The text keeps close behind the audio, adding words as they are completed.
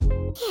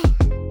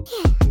Hi,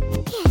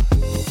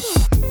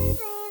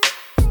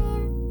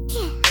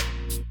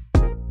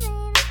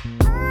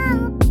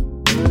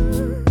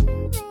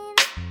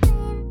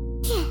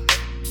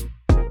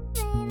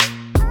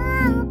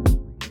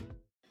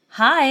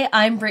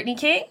 I'm Brittany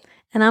King.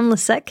 And I'm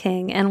Lisette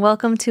King, and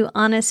welcome to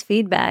Honest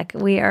Feedback.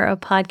 We are a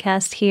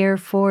podcast here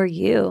for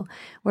you.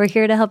 We're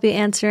here to help you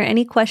answer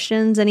any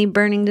questions, any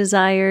burning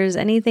desires,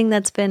 anything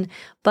that's been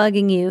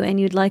bugging you and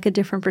you'd like a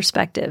different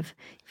perspective.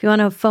 If you want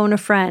to phone a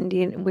friend,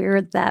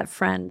 we're that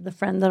friend, the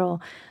friend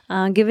that'll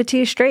give it to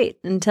you straight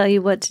and tell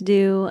you what to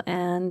do,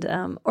 and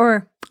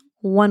or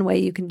one way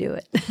you can do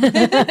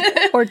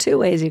it, or two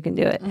ways you can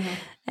do it. Mm-hmm.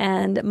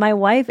 And my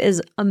wife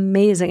is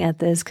amazing at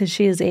this because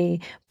she is a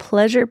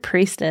pleasure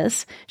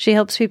priestess. She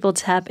helps people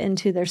tap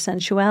into their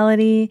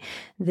sensuality,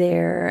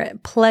 their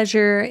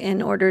pleasure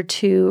in order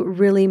to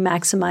really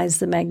maximize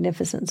the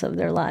magnificence of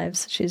their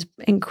lives. She's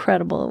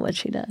incredible at what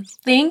she does.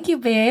 Thank you,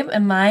 babe.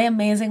 And my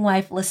amazing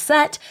wife,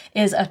 Lisette,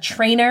 is a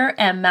trainer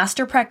and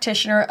master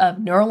practitioner of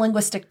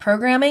neurolinguistic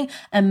programming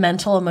and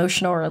mental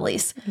emotional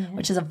release,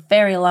 which is a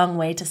very long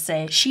way to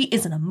say she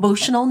is an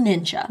emotional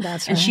ninja.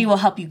 That's right. And she will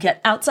help you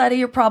get outside of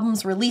your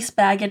problems, release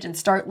baggage, and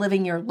start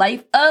living your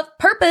life of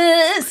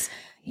purpose.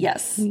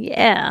 Yes.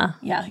 Yeah.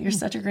 Yeah, you're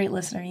such a great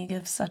listener. You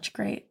give such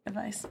great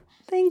advice.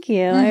 Thank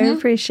you. I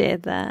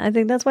appreciate that. I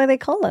think that's why they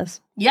call us.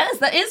 Yes,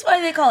 that is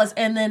why they call us.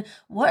 And then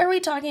what are we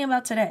talking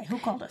about today? Who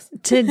called us?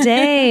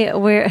 Today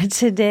we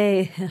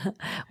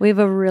have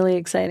a really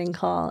exciting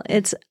call.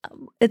 It's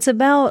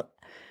about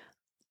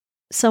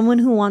someone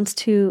who wants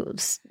to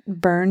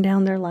burn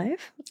down their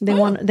life. They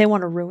want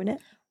to ruin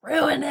it.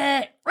 Ruin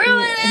it. Ruin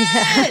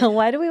it. Yeah.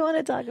 Why do we want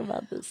to talk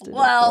about this today?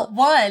 Well,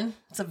 one,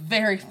 it's a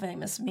very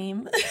famous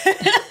meme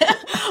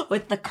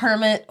with the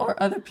Kermit or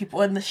other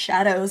people in the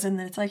shadows. And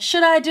then it's like,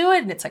 should I do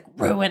it? And it's like,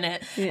 ruin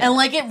it. Yeah. And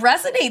like, it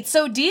resonates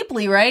so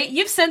deeply, right?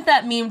 You've sent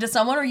that meme to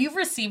someone or you've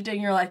received it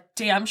and you're like,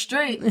 damn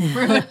straight.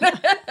 Ruin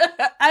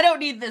it. I don't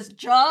need this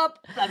job.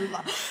 Blah,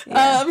 blah,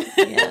 blah.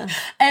 Yeah.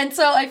 And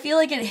so I feel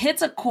like it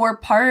hits a core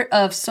part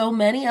of so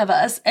many of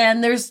us.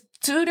 And there's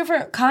two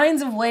different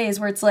kinds of ways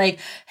where it's like,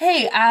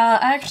 hey,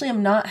 I actually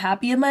am not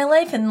happy in my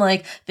life. And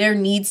like, there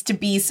needs to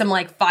be some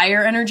like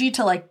fire energy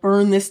to like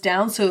burn this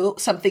down so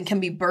something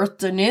can be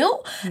birthed anew.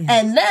 Yeah.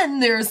 And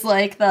then there's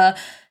like the,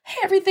 hey,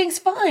 everything's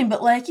fine.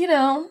 But like, I need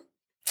a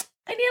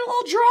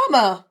little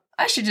drama.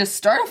 I should just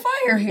start a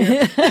fire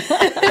here.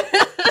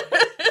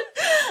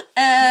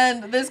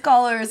 And this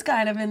caller is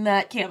kind of in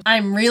that camp.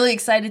 I'm really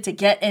excited to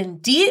get in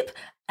deep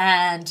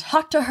and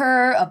talk to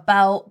her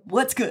about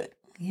what's good.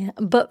 Yeah,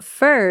 but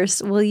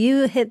first, will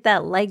you hit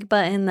that like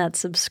button, that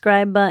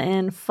subscribe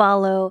button,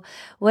 follow,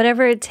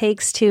 whatever it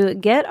takes to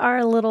get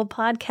our little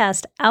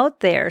podcast out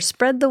there.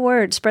 Spread the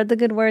word, spread the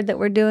good word that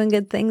we're doing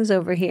good things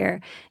over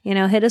here.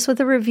 Hit us with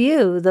a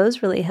review.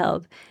 Those really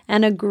help.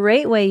 And a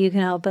great way you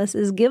can help us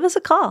is give us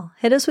a call.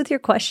 Hit us with your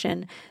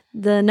question.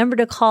 The number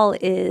to call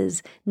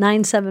is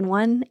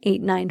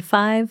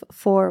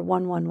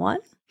 971-895-4111.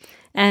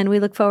 And we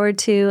look forward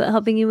to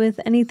helping you with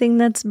anything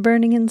that's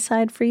burning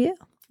inside for you.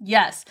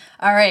 Yes.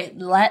 All right.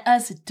 Let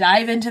us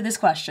dive into this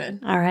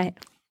question. All right.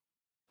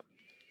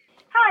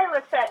 Hi,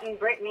 Lisette and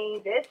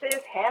Brittany. This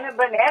is Hannah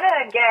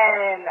Banana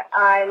again.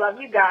 I love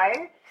you guys.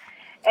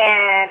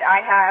 And I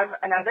have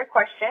another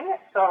question.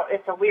 So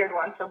it's a weird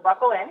one, so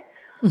buckle in.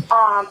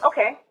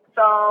 Okay.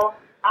 So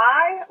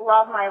I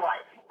love my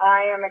life.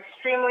 I am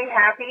extremely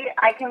happy.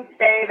 I can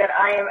say that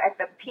I am at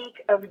the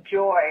peak of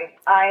joy.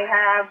 I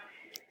have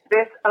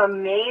this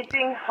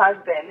amazing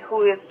husband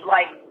who is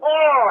like,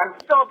 I'm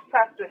so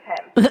obsessed with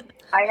him.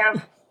 I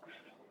have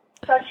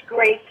such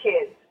great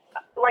kids,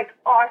 like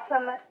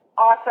awesome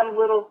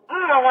little,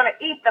 I want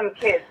to eat them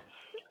kids.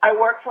 I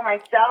work for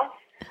myself.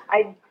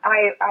 I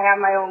have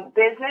my own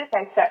business.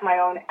 I set my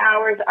own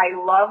hours. I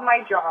love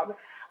my job.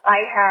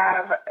 I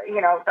have,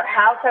 the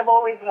house I've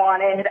always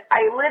wanted.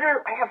 I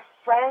have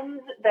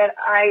friends that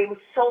I'm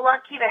so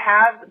lucky to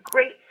have,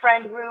 great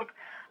friend group.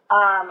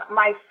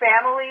 My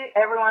family,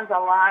 everyone's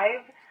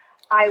alive.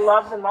 I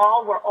love them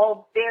all. We're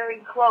all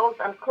very close.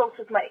 I'm close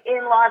with my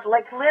in-laws.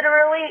 Like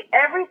literally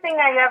everything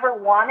I ever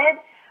wanted,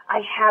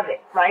 I have it,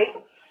 right?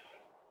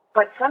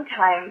 But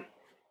sometimes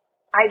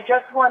I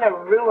just want to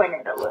ruin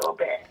it a little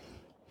bit,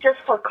 just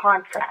for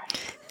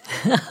contrast.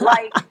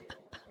 Like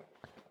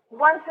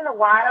once in a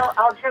while,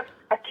 I'll just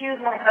accuse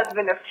my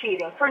husband of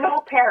cheating for no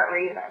apparent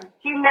reason.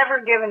 He's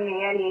never given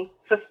me any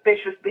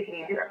suspicious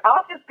behavior.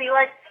 I'll just be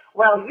like,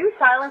 well, you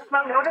silenced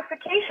my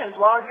notifications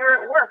while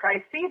you're at work.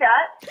 I see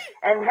that.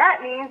 And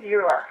that means you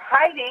are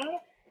hiding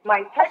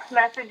my text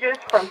messages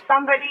from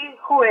somebody.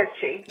 Who is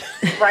she?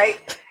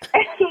 Right?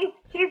 And he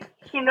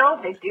knows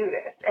they do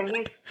this. And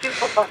he's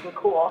super fucking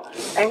cool.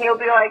 And he'll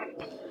be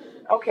like,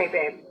 okay,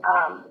 babe.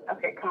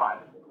 Okay, come on.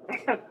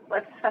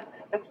 let's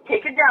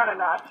take it down a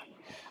notch.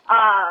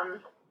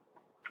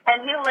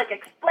 And he'll like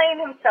explain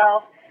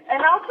himself.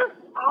 And I'll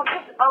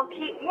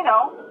keep,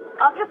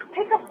 I'll just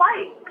pick a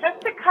fight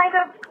just to kind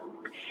of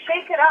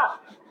shake it up.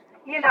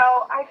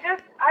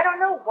 I don't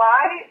know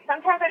why.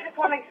 Sometimes I just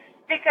want to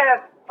stick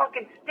a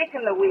fucking stick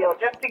in the wheel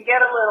just to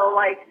get a little,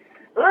 like,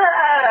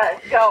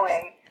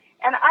 going.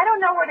 And I don't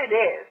know what it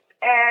is.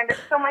 And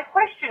so my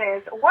question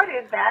is, what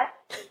is that?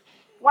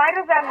 Why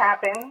does that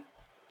happen?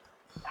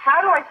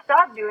 How do I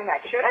stop doing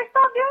that? Should I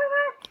stop doing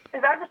that?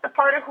 Is that just a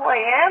part of who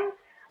I am?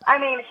 I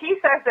mean, he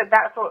says that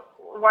that's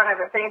one of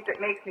the things that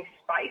makes me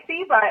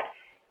spicy, but,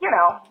 you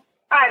know,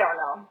 I don't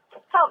know.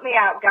 Help me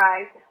out,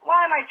 guys.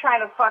 Why am I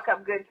trying to fuck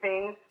up good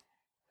things?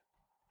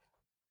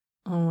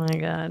 Oh my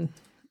God.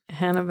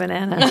 Hannah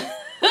Banana.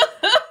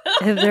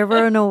 If there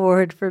were an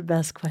award for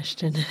best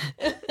question,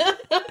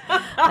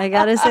 I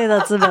gotta say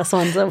that's the best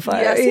one so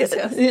far.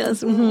 Yes.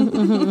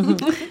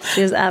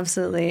 She has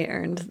absolutely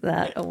earned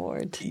that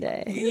award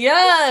today.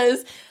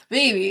 Yes,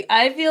 baby.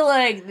 I feel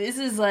like this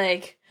is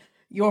like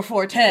your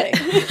forte.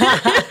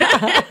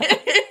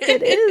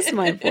 It is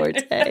my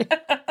forte.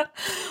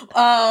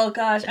 Oh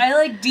gosh, I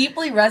like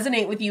deeply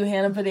resonate with you,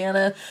 Hannah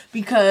Banana,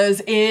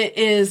 because it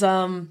is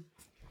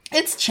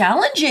it's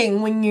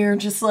challenging when you're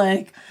just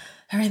like,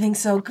 everything's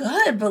so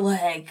good, but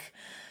like,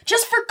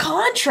 just for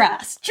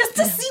contrast, just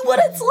to see what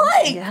it's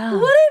like. Yeah.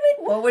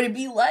 What would it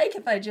be like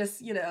if I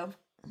just, you know,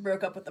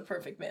 broke up with the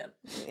perfect man?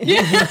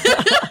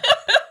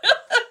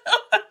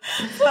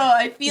 So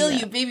I feel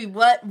you, baby.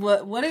 Where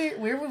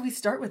would we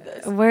start with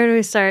this? Where do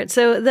we start?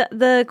 So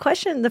the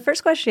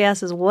first question she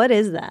asked is, what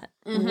is that?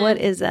 Mm-hmm. What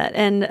is that?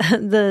 And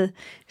the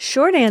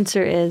short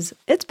answer is,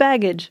 it's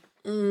baggage.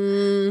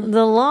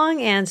 The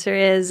long answer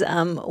is,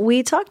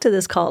 we talked to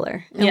this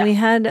caller and we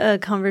had a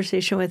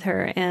conversation with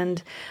her,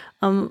 and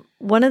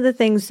one of the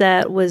things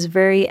that was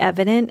very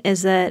evident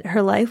is that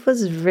her life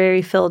was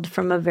very filled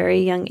from a very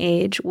young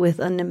age with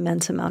an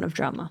immense amount of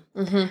drama.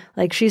 Mm-hmm.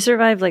 Like, she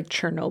survived like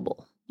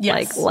Chernobyl.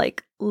 Yes.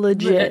 Like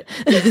legit.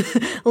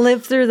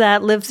 Lived through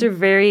that, lived through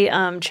very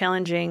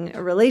challenging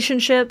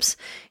relationships,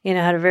 you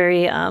know, had a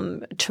very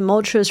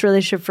tumultuous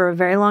relationship for a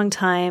very long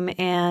time,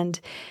 and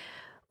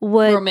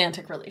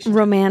romantic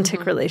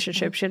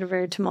relationship. She had a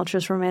very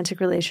tumultuous romantic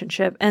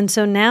relationship. And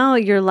so now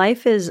your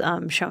life is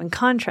showing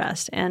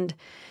contrast, and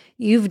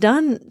you've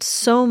done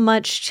so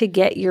much to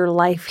get your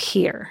life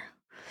here.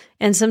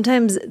 And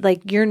sometimes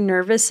like your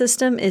nervous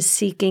system is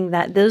seeking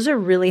that. Those are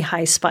really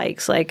high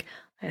spikes. Like,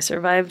 I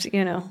survived,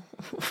 you know,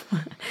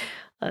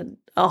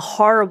 a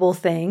horrible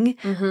thing,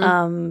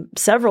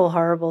 several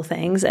horrible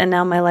things, and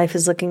now my life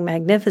is looking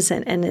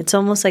magnificent. And it's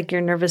almost like your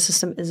nervous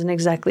system isn't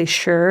exactly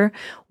sure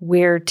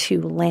where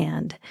to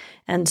land.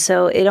 And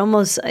so it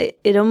almost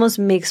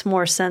makes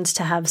more sense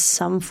to have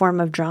some form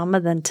of drama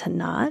than to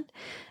not.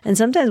 And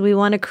sometimes we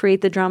want to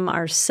create the drama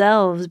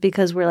ourselves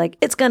because we're like,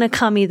 it's going to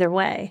come either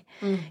way.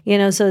 You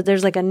know, so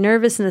there's like a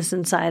nervousness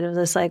inside of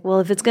this, like,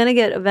 well, if it's going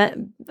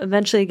to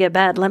eventually get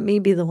bad, let me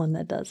be the one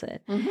that does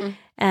it.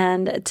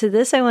 And to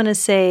this, I want to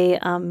say,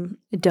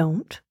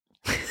 don't.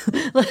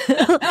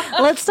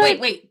 Let's start.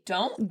 Wait,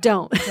 don't?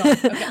 Don't.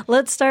 Okay.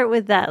 Let's start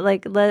with that.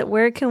 Like,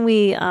 where can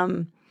we,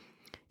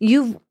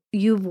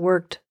 you've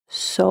worked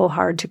so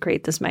hard to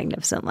create this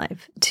magnificent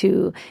life,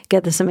 to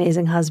get this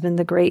amazing husband,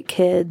 the great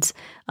kids,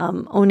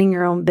 owning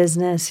your own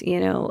business, you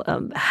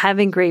know,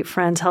 having great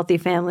friends, healthy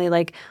family,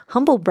 like,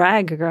 humble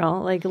brag,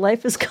 girl. Like,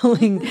 life is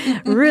going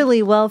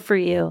really well for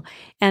you.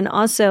 And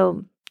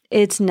also,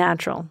 it's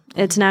natural.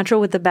 It's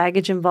natural with the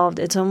baggage involved.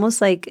 It's almost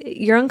like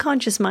your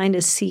unconscious mind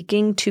is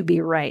seeking to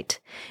be right.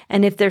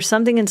 And if there's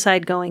something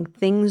inside going,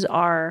 things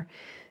are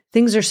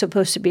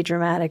supposed to be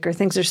dramatic or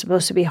things are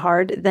supposed to be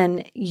hard,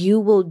 then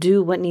you will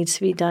do what needs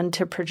to be done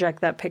to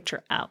project that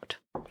picture out.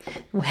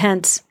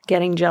 Hence,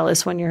 getting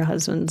jealous when your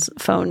husband's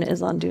phone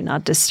is on Do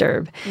Not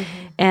Disturb.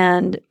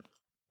 And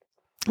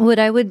what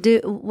I would do,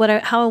 what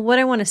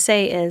I want to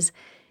say is,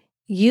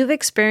 you've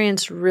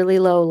experienced really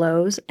low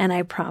lows, and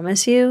I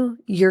promise you,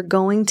 you're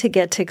going to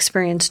get to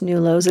experience new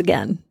lows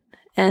again.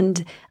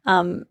 And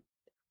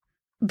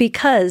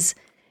because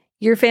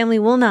your family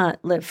will not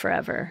live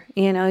forever.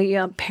 You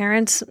know,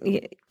 parents,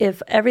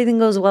 if everything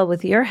goes well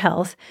with your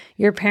health,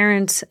 your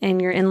parents and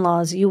your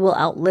in-laws, you will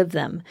outlive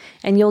them,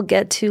 and you'll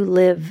get to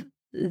live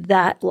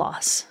that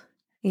loss.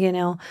 You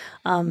know,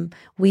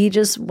 we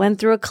just went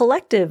through a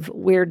collective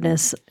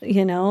weirdness.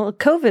 You know,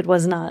 COVID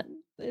was not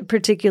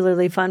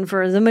particularly fun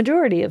for the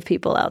majority of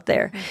people out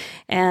there.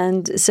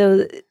 And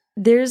so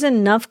there's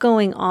enough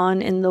going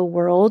on in the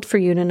world for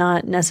you to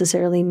not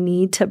necessarily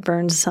need to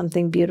burn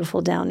something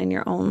beautiful down in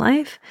your own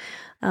life.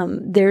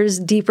 There's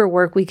deeper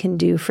work we can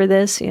do for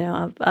this. You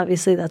know,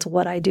 obviously that's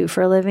what I do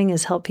for a living,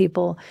 is help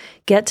people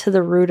get to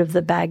the root of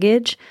the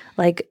baggage,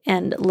 like,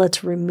 and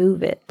let's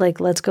remove it. Like,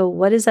 let's go,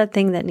 what is that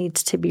thing that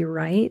needs to be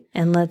right?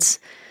 And let's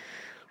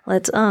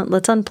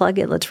unplug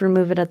it. Let's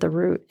remove it at the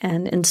root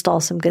and install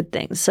some good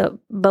things. So,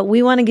 but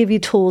we want to give you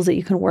tools that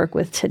you can work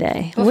with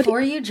today.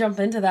 Before you jump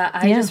into that,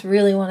 I just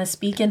really want to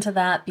speak into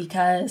that,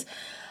 because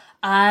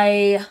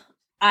in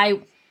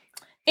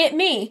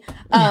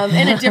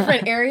a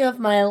different area of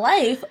my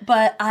life,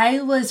 but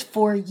I was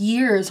for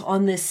years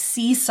on this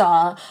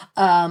seesaw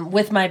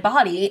with my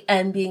body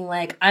and being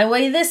like, I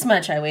weigh this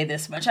much, I weigh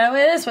this much, I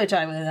weigh this much,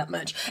 I weigh that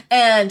much.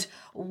 And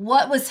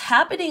what was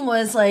happening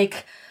was,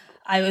 like,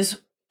 I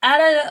was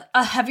at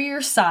a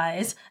heavier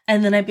size,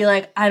 and then I'd be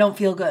like, I don't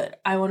feel good.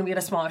 I want to be at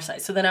a smaller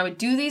size. So then I would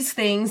do these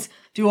things,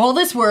 do all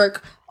this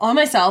work on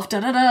myself,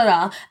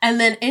 and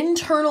then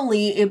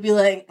internally it'd be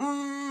like,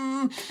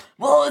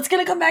 well, it's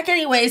gonna come back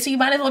anyway, so you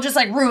might as well just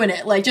like ruin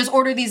it. Like, just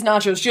order these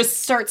nachos,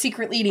 just start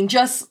secret eating,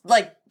 just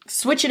like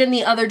switch it in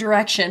the other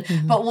direction.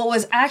 But what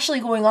was actually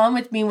going on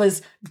with me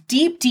was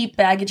deep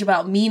baggage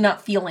about me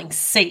not feeling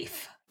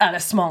safe at a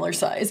smaller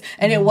size.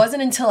 And it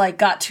wasn't until I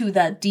got to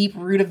that deep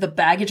root of the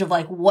baggage of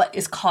like, what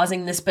is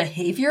causing this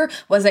behavior,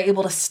 was I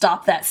able to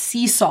stop that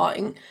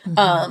seesawing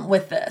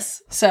with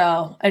this.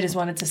 So I just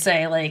wanted to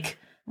say, like,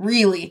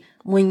 really,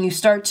 when you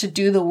start to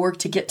do the work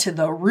to get to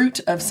the root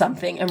of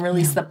something and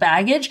release the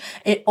baggage,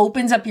 it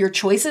opens up your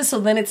choices. So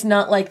then it's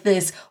not like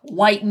this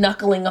white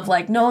knuckling of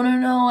like, no,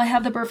 I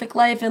have the perfect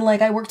life and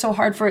like I worked so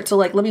hard for it. So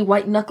like, let me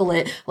white knuckle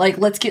it. Like,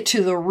 let's get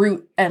to the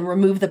root and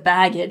remove the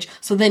baggage.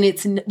 So then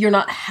you're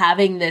not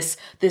having this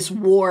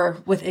war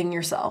within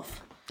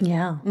yourself.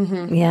 Yeah.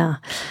 Yeah.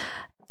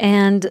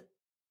 And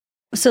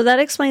so that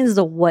explains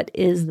the what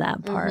is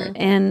that part.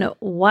 And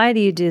why do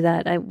you do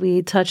that?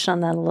 We touched on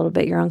that a little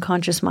bit. Your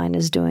unconscious mind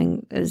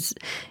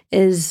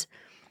is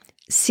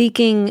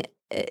seeking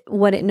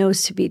what it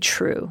knows to be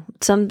true.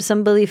 Some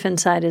belief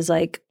inside is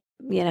like,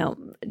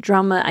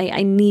 drama.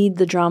 I need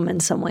the drama in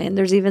some way. And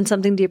there's even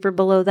something deeper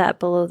below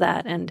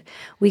that. And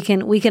we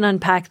can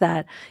unpack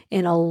that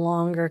in a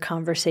longer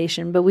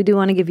conversation, but we do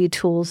want to give you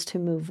tools to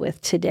move with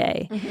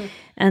today.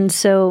 And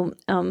so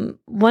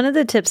one of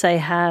the tips I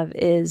have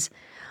is,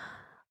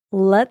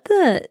 let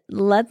the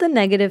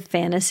negative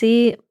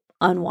fantasy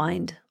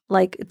unwind.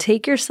 Like,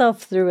 take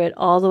yourself through it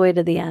all the way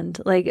to the end.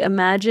 Like,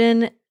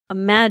 imagine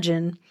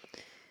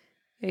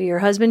your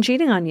husband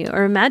cheating on you,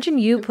 or imagine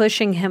you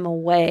pushing him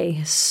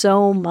away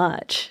so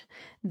much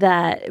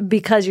that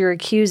because you're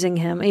accusing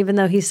him, even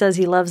though he says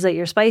he loves that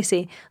you're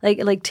spicy,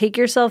 like take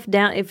yourself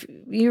down. If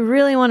you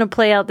really want to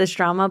play out this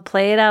drama,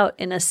 play it out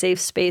in a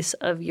safe space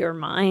of your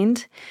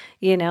mind,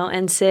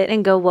 and sit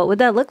and go, what would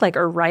that look like?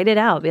 Or write it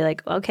out. Be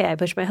like, okay, I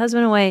push my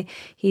husband away.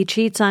 He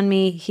cheats on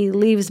me. He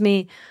leaves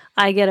me.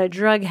 I get a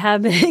drug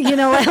habit,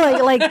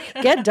 like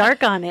get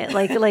dark on it.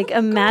 Like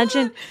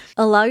imagine,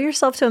 allow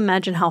yourself to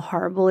imagine how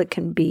horrible it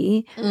can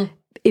be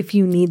if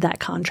you need that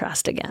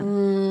contrast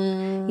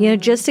again.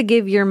 Just to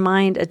give your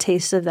mind a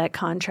taste of that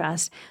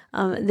contrast.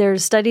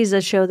 There's studies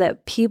that show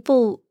that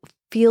people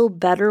feel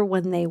better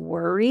when they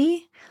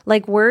worry.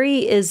 Like,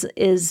 worry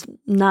is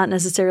not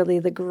necessarily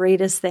the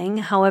greatest thing.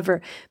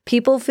 However,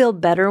 people feel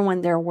better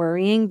when they're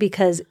worrying,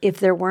 because if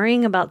they're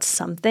worrying about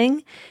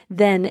something,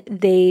 then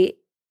the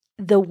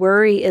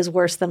worry is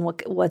worse than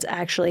what's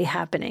actually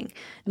happening.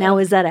 Now,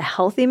 is that a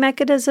healthy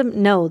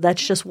mechanism? No,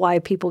 that's just why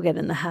people get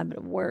in the habit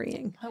of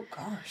worrying. Oh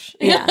gosh.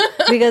 Yeah.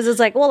 Because it's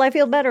like, well, I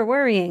feel better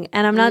worrying.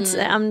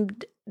 And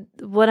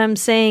what I'm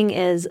saying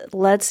is,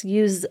 let's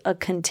use a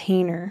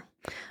container,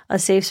 a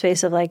safe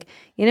space of like,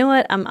 you know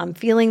what? I'm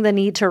feeling the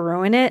need to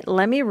ruin it.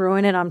 Let me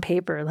ruin it on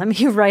paper. Let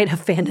me write a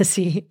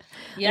fantasy.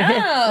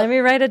 Yeah. Let me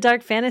write a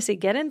dark fantasy.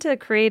 Get into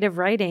creative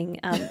writing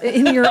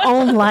in your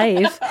own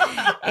life.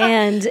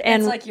 And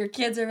it's like your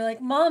kids are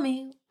like,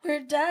 Mommy,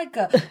 where'd Dad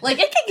go? Like,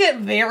 it can get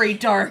very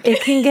dark.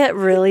 It can get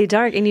really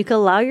dark. And you can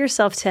allow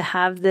yourself to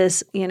have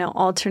this,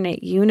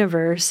 alternate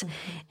universe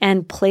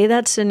and play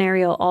that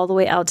scenario all the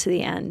way out to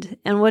the end.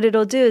 And what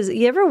it'll do is,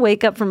 you ever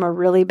wake up from a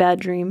really bad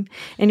dream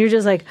and you're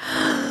just like,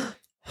 oh,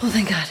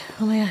 thank God.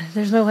 Oh my God.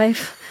 There's my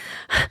wife.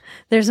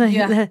 There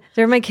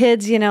are my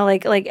kids,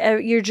 like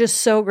you're just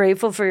so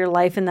grateful for your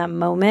life in that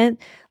moment.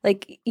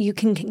 Like, you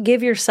can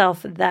give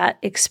yourself that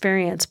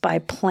experience by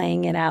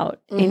playing it out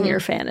in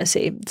your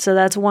fantasy. So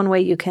that's one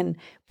way you can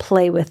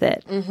play with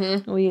it.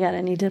 Well, you got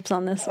any tips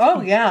on this? Oh,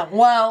 yeah.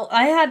 Well,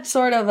 I had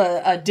sort of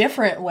a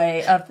different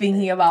way of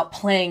thinking about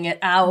playing it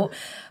out,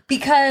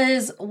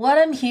 because what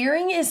I'm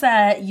hearing is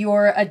that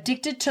you're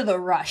addicted to the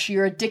rush.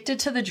 You're addicted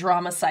to the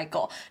drama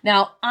cycle.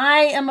 Now,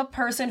 I am a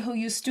person who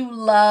used to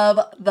love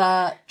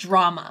the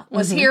drama,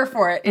 was here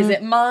for it. Is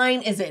it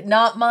mine? Is it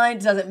not mine?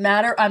 Doesn't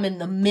matter. I'm in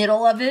the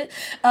middle of it.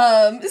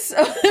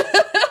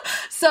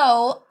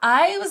 So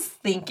I was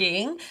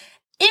thinking,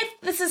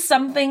 if this is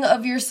something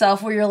of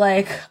yourself where you're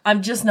like,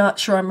 I'm just not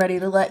sure I'm ready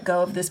to let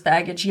go of this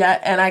baggage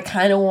yet, and I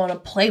kind of want to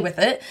play with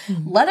it,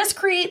 let us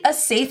create a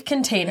safe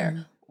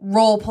container.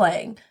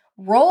 Role-playing.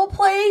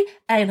 Role-play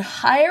and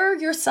hire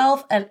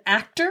yourself an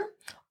actor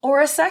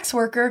or a sex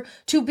worker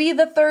to be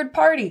the third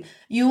party.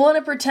 You want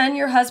to pretend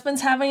your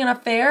husband's having an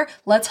affair?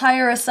 Let's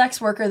hire a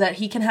sex worker that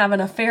he can have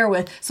an affair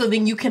with, so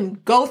then you can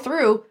go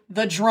through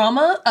the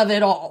drama of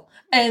it all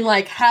and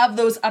like have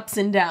those ups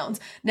and downs.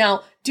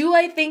 Now, do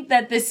I think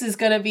that this is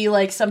going to be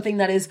like something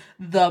that is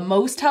the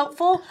most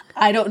helpful?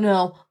 I don't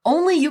know.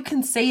 Only you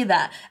can say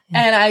that.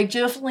 And I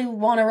definitely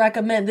want to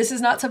recommend, this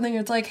is not something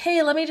that's like,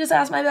 hey, let me just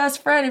ask my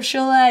best friend if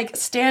she'll like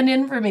stand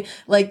in for me.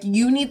 Like,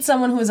 you need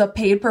someone who is a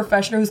paid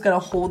professional who's going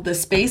to hold the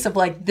space of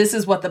like, this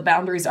is what the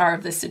boundaries are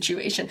of this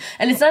situation.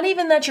 And it's not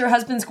even that your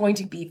husband's going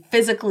to be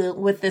physically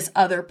with this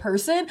other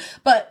person,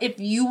 but if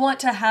you want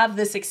to have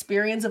this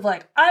experience of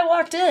like, I I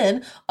walked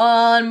in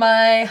on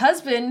my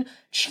husband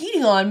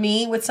cheating on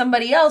me with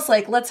somebody else,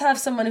 like, let's have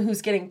someone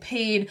who's getting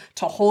paid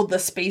to hold the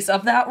space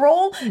of that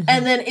role.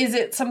 And then is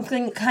it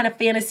something kind of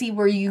fantasy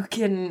where you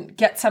can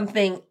get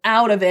something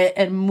out of it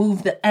and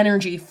move the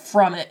energy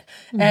from it?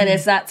 And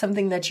is that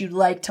something that you'd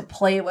like to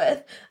play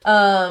with?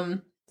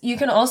 You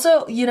can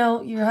also, you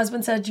know, your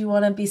husband said you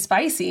want to be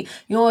spicy.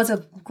 You know what's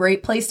a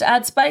great place to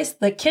add spice?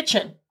 The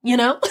kitchen. You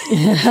know,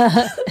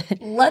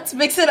 let's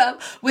mix it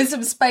up with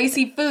some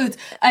spicy foods.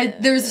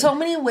 There's so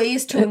many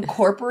ways to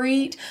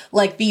incorporate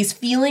like these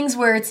feelings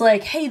where it's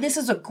like, hey, this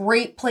is a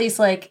great place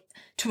like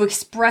to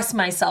express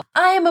myself.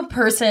 I am a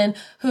person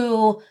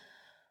who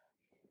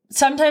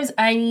sometimes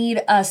I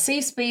need a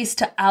safe space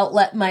to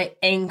outlet my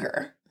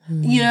anger.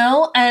 You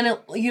know, and,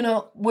 you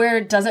know, where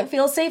it doesn't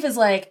feel safe is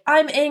like,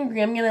 I'm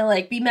angry. I'm going to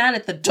like be mad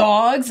at the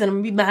dogs and I'm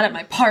going to be mad at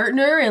my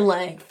partner and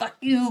like, fuck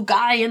you,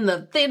 guy in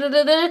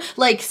the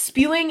like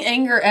spewing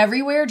anger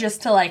everywhere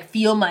just to like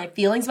feel my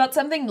feelings about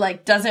something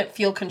like doesn't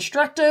feel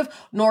constructive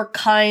nor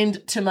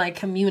kind to my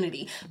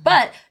community.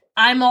 But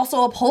I'm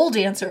also a pole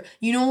dancer.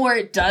 You know where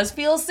it does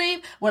feel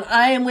safe? When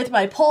I am with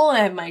my pole and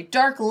I have my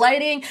dark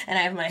lighting and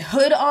I have my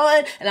hood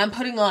on and I'm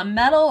putting on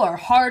metal or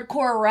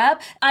hardcore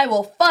rap, I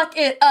will fuck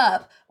it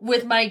up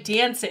with my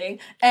dancing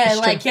and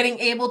like getting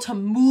able to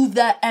move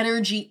that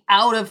energy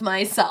out of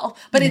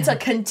myself. But it's a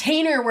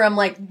container where I'm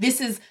like,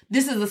 this is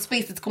a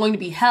space that's going to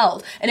be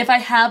held. And if I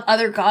have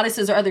other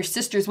goddesses or other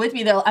sisters with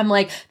me, I'm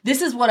like,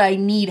 this is what I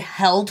need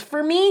held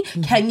for me.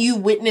 Can you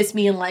witness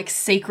me in like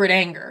sacred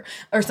anger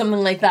or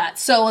something like that?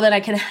 So that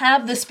I can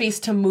have the space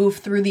to move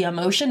through the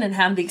emotion and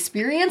have the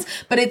experience,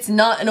 but it's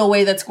not in a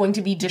way that's going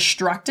to be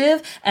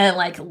destructive and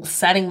like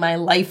setting my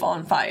life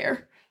on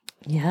fire.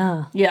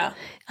 Yeah. Yeah.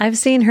 I've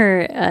seen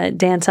her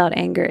dance out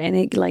anger, and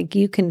it like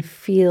you can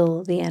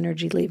feel the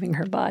energy leaving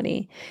her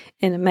body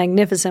in a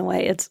magnificent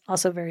way. It's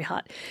also very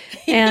hot.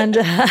 And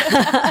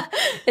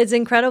it's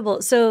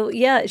incredible. So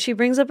yeah, she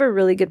brings up a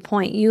really good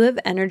point. You have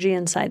energy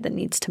inside that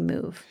needs to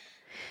move.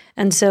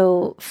 And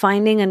so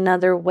finding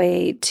another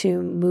way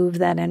to move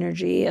that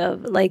energy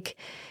of like,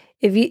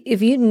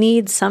 if you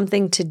need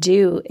something to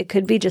do, it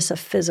could be just a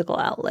physical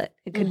outlet.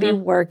 It could be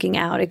working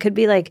out. It could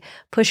be like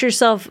push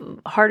yourself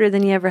harder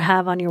than you ever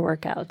have on your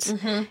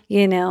workouts.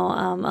 You know,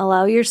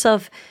 allow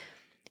yourself.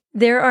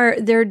 There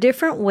are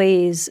different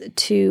ways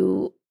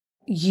to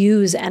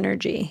use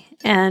energy,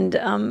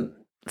 and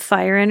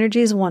fire energy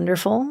is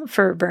wonderful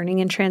for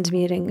burning and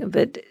transmuting,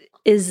 but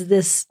is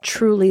this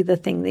truly the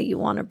thing that you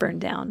want to burn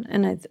down?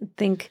 And I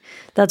think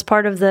that's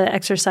part of the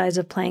exercise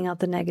of playing out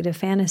the negative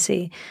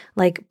fantasy.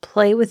 Like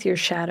play with your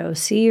shadow,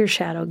 see your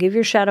shadow, give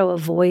your shadow a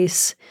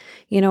voice,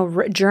 you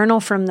know, journal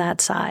from that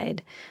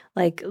side.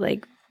 Like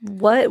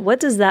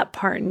what does that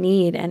part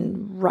need,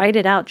 and write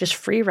it out, just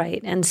free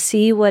write and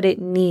see what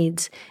it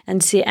needs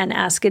and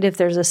ask it if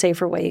there's a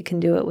safer way you can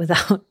do it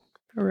without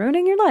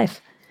ruining your life.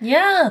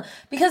 Yeah,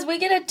 because we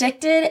get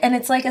addicted and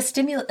it's like a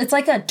it's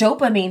like a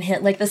dopamine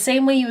hit, like the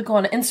same way you would go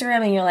on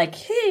Instagram and you're like,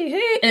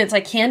 hey, and it's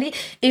like candy.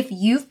 If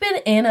you've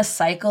been in a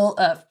cycle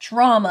of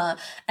drama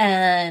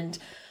and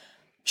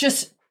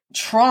just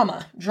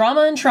drama,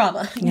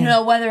 you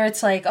know, whether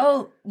it's like,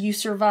 oh, you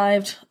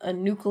survived a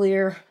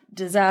nuclear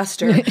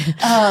disaster.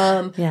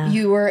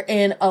 You were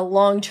in a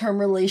long-term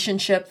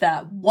relationship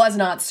that was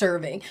not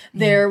serving.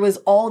 There was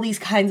all these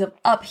kinds of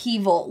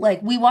upheaval.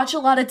 Like we watch a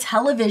lot of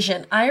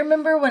television. I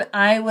remember when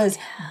I was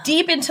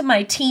deep into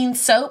my teen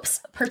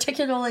soaps,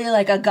 particularly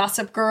like a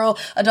Gossip Girl,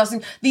 a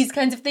Dawson, these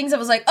kinds of things. I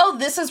was like, oh,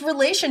 this is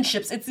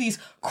relationships. It's these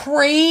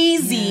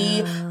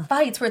crazy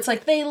fights where it's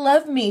like, they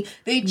love me.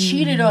 They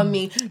cheated on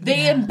me.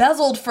 They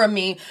embezzled from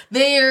me.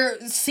 They're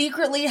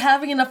secretly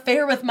having an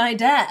affair with my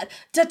dad.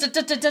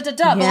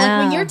 But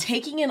like when you're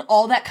taking in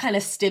all that kind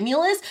of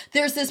stimulus,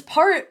 there's this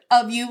part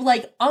of you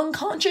like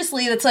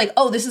unconsciously that's like,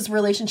 oh, this is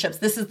relationships.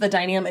 This is the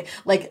dynamic.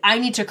 Like I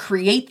need to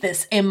create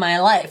this in my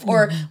life.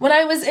 Or when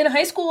I was in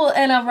high school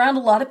and around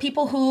a lot of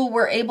people who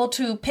were able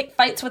to pick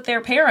fights with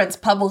their parents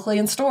publicly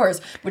in stores,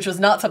 which was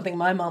not something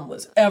my mom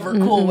was ever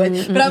cool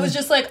with. But I was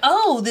just like,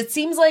 oh, that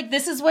seems like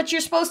this is what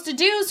you're supposed to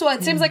do. So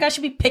it seems like I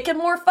should be picking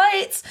more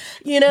fights,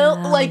 you know?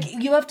 Like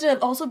you have to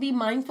also be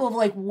mindful of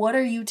like, what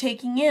are you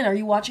taking in? Are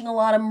you watching a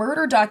lot of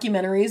murder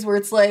documentaries where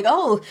it's like,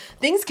 oh,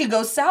 things could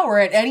go sour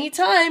at any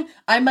time.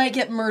 I might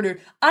get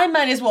murdered. I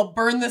might as well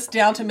burn this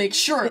down to make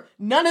sure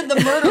none of the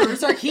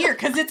murderers are here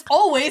because it's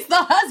always the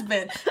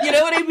husband. You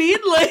know what I mean?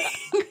 Like,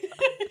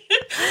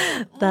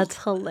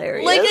 that's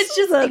hilarious. Like it's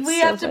just that's we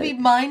have to be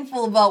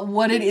mindful about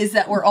what it is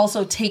that we're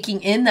also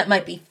taking in that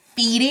might be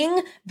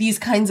feeding these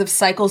kinds of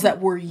cycles that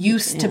we're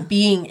used to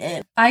being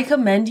in. I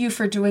commend you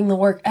for doing the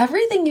work.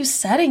 Everything you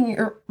said in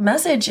your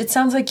message, it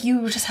sounds like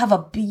you just have a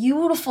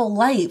beautiful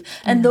life.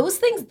 And those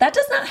things, that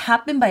does not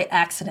happen by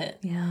accident.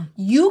 Yeah.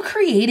 You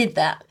created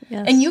that.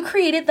 Yes. And you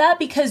created that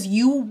because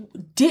you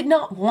did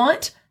not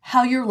want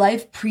how your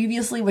life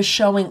previously was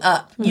showing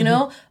up. You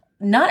know,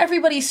 not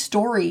everybody's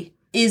story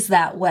is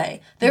that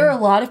way. There are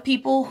a lot of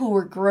people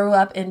who grew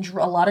up in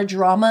a lot of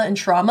drama and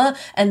trauma,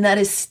 and that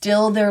is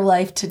still their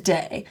life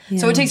today.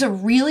 So it takes a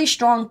really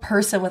strong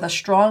person with a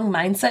strong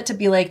mindset to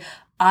be like,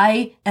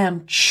 I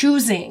am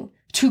choosing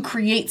to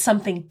create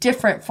something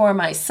different for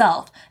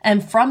myself.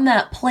 And from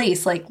that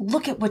place, like,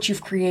 look at what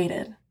you've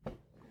created.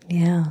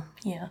 Yeah.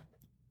 Yeah.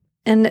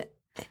 And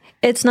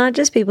it's not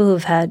just people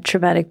who've had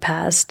traumatic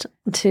past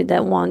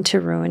that want to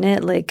ruin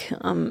it. Like,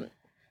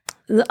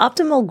 the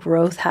optimal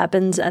growth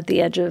happens at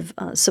the edge of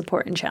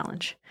support and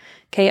challenge.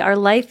 Okay, our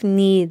life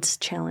needs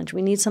challenge.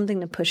 We need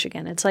something to push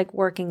again. It's like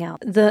working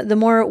out. The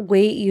more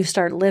weight you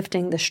start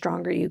lifting, the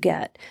stronger you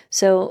get.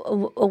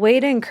 So a way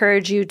to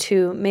encourage you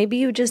to, maybe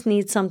you just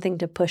need something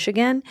to push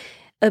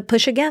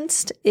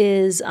against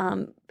is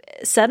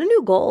set a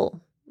new goal.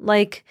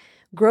 Like,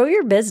 grow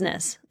your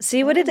business.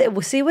 See what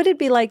it'd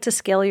be like to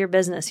scale your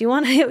business. You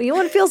want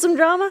to feel some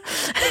drama?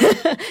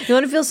 You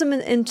want to feel some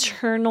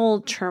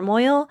internal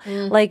turmoil?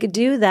 Like,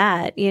 do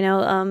that.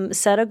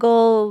 Set a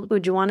goal.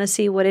 Would you want to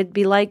see what it'd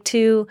be like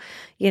to,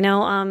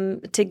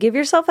 to give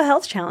yourself a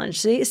health challenge?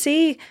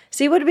 See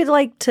what it'd be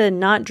like to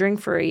not drink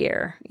for a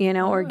year,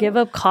 or give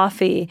up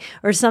coffee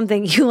or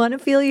something. You want to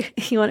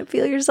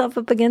feel yourself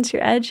up against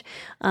your edge.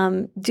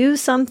 Do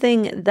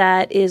something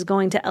that is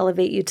going to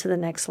elevate you to the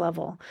next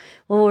level.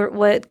 Well,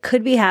 what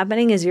could be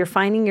happening is you're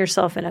finding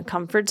yourself in a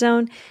comfort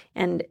zone,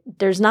 and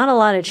there's not a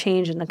lot of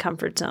change in the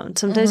comfort zone.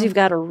 Sometimes you've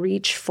got to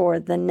reach for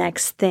the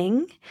next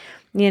thing.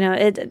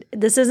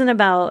 This isn't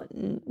about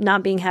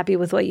not being happy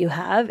with what you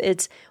have.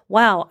 It's,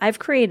 wow, I've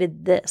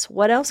created this.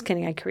 What else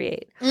can I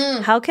create?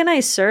 How can I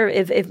serve?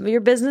 If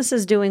your business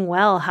is doing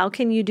well, how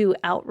can you do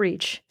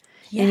outreach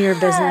in your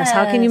business?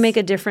 How can you make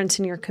a difference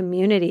in your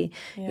community?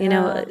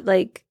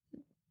 Like,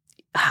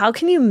 how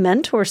can you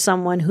mentor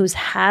someone who's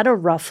had a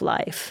rough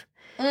life?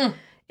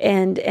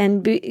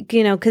 And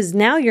because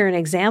now you're an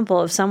example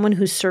of someone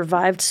who's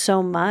survived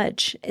so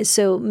much.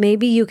 So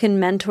maybe you can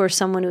mentor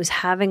someone who's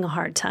having a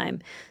hard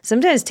time.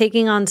 Sometimes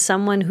taking on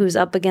someone who's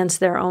up against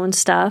their own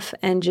stuff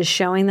and just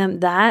showing them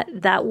that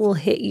will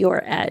hit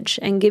your edge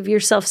and give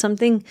yourself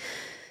something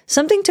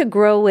to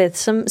grow with,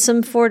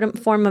 some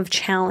form of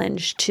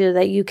challenge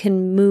that you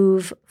can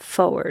move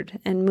forward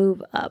and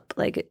move up.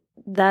 Like,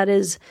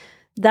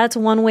 that's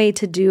one way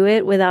to do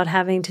it without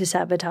having to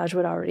sabotage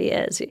what already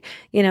is.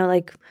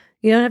 Like,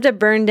 you don't have to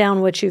burn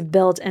down what you've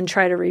built and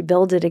try to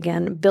rebuild it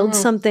again. Build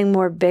something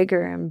more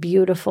bigger and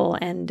beautiful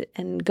and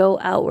go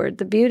outward.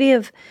 The beauty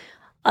of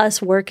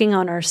us working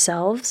on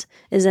ourselves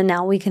is that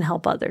now we can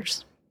help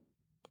others.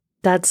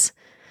 That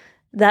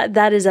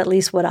is at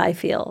least what I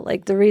feel.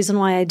 Like, the reason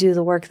why I do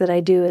the work that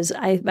I do is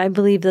I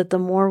believe that the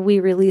more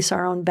we release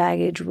our own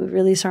baggage, we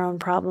release our own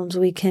problems,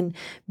 we can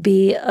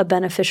be a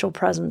beneficial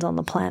presence on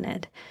the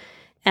planet.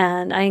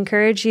 And I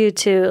encourage you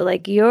to,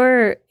 like,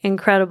 you're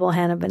incredible,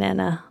 Hannah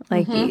Banana.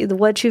 Like,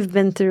 what you've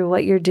been through,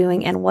 what you're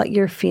doing, and what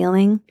you're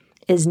feeling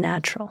is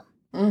natural.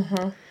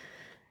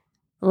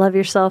 Love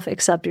yourself,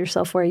 accept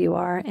yourself where you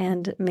are,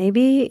 and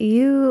maybe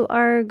you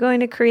are going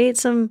to create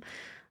some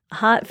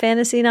hot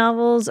fantasy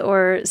novels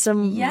or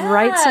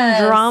write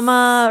some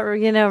drama or,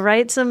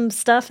 write some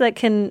stuff that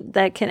can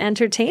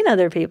entertain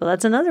other people.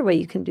 That's another way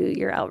you can do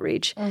your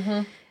outreach.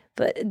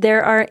 But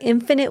there are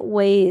infinite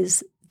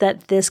ways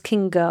that this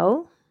can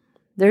go.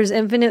 There's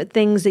infinite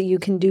things that you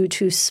can do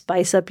to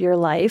spice up your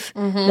life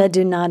that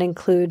do not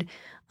include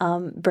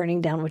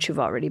burning down what you've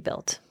already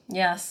built.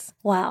 Yes.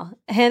 Wow.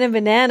 Hannah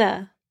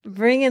Banana,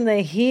 bringing the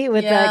heat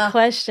with that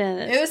question.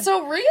 It was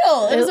so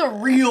real. It was a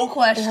real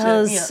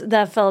question.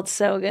 That felt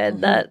so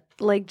good. That,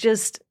 like,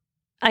 just,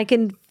 I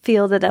can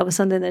feel that was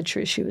something that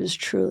she was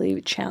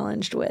truly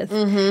challenged with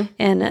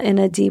in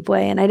a deep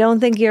way. And I don't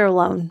think you're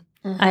alone.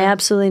 I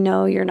absolutely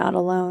know you're not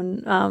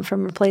alone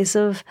from a place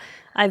of,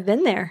 I've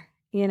been there,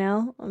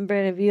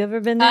 Britt, have you ever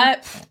been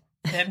there?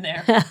 Been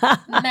there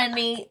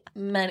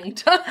many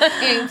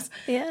times.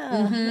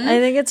 Yeah. I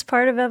think it's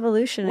part of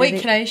evolution.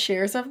 Wait, can I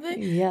share something?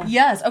 Yeah.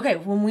 Yes. Okay.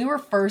 When we were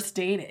first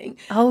dating.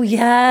 Oh,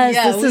 yes.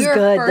 Yeah, this is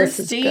good.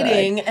 First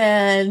dating,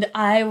 and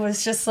I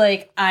was just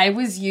like, I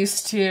was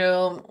used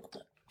to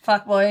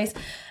fuckboys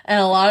and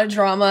a lot of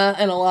drama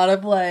and a lot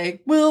of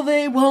like, will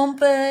they, won't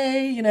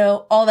they,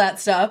 all that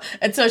stuff.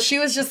 And so she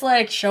was just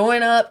like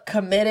showing up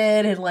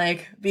committed and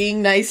like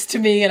being nice to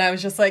me. And I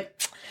was just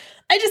like,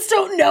 I just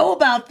don't know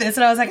about this.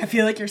 And I was like, I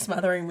feel like you're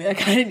smothering me. I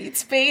kind of need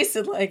space.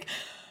 And like,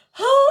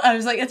 I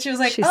was like, and she was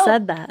like, she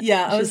said that.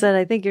 Yeah. She said,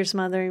 I think you're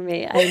smothering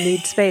me. I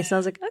need space. And I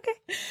was like,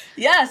 okay.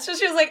 Yeah. So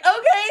she was like,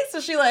 okay. So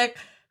she like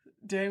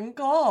didn't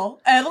call.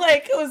 And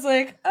like, it was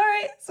like, all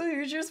right, so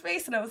here's your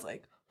space. And I was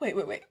like, wait.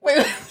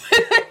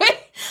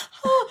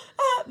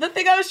 The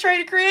thing I was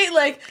trying to create,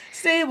 like,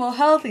 stable,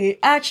 healthy,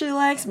 actually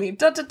likes me,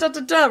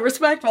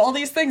 respectful, all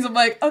these things. I'm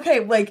like, okay,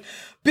 like,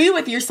 be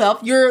with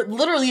yourself. You're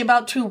literally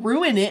about to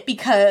ruin it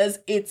because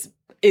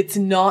it's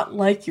not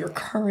like your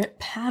current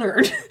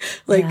pattern.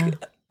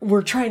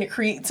 We're trying to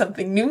create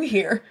something new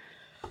here.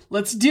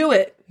 Let's do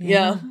it.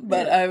 Yeah.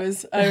 But I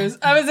was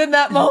in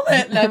that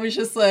moment and I was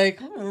just like,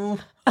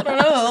 I don't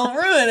know, I'll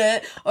ruin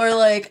it. Or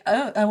like,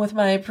 and with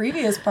my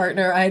previous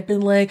partner, I'd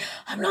been like,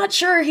 I'm not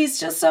sure, he's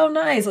just so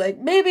nice. Like,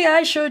 maybe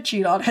I should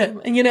cheat on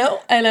him,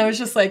 And I was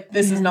just like,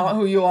 this is not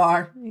who you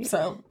are.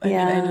 So I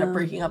ended up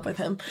breaking up with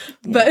him.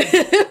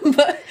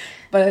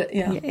 But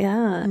yeah.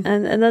 Yeah.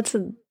 And that's,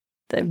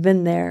 I've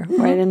been there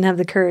where I didn't have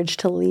the courage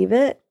to leave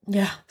it.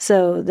 Yeah.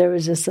 So there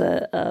was just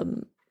a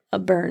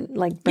burn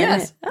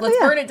yes, it. Let's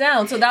burn it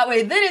down. So that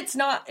way, then it's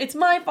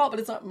my fault, but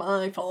it's not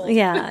my fault.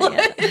 Yeah.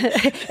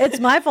 It's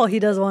my fault he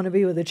doesn't want to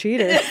be with a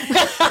cheater.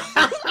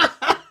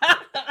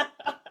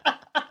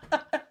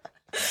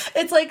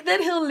 It's like,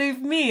 then he'll leave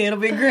me. It'll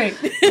be great.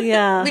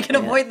 Yeah. We can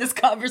avoid this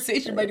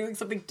conversation by doing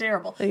something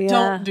terrible. Yeah.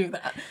 Don't do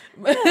that.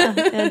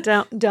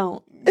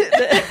 Don't.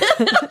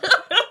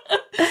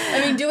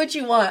 I mean, do what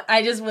you want.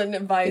 I just wouldn't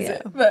advise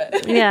it.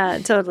 But yeah,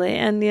 totally.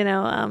 And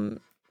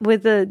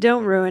with the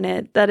don't ruin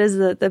it, that is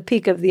the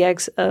peak of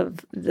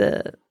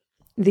the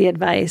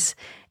advice.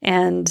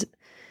 And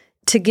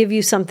to give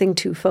you something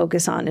to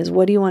focus on is,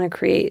 what do you want to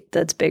create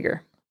that's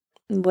bigger?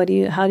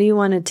 How do you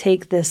want to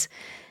take this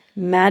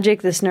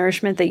magic, this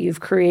nourishment that you've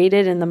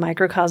created in the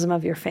microcosm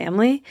of your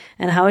family,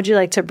 and how would you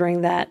like to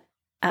bring that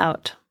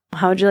out?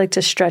 How would you like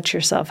to stretch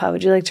yourself? How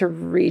would you like to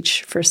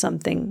reach for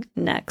something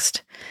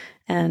next?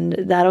 And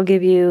that'll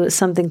give you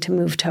something to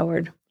move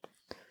toward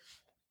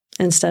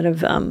instead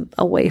of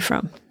away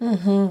from.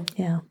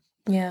 Mm-hmm. Yeah.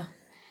 Yeah.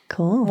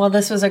 Cool. Well,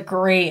 this was a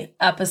great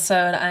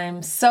episode.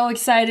 I'm so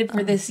excited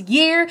for this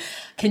year.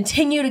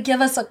 Continue to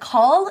give us a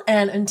call.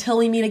 And until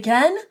we meet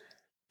again,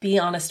 be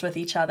honest with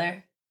each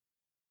other.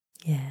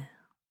 Yeah.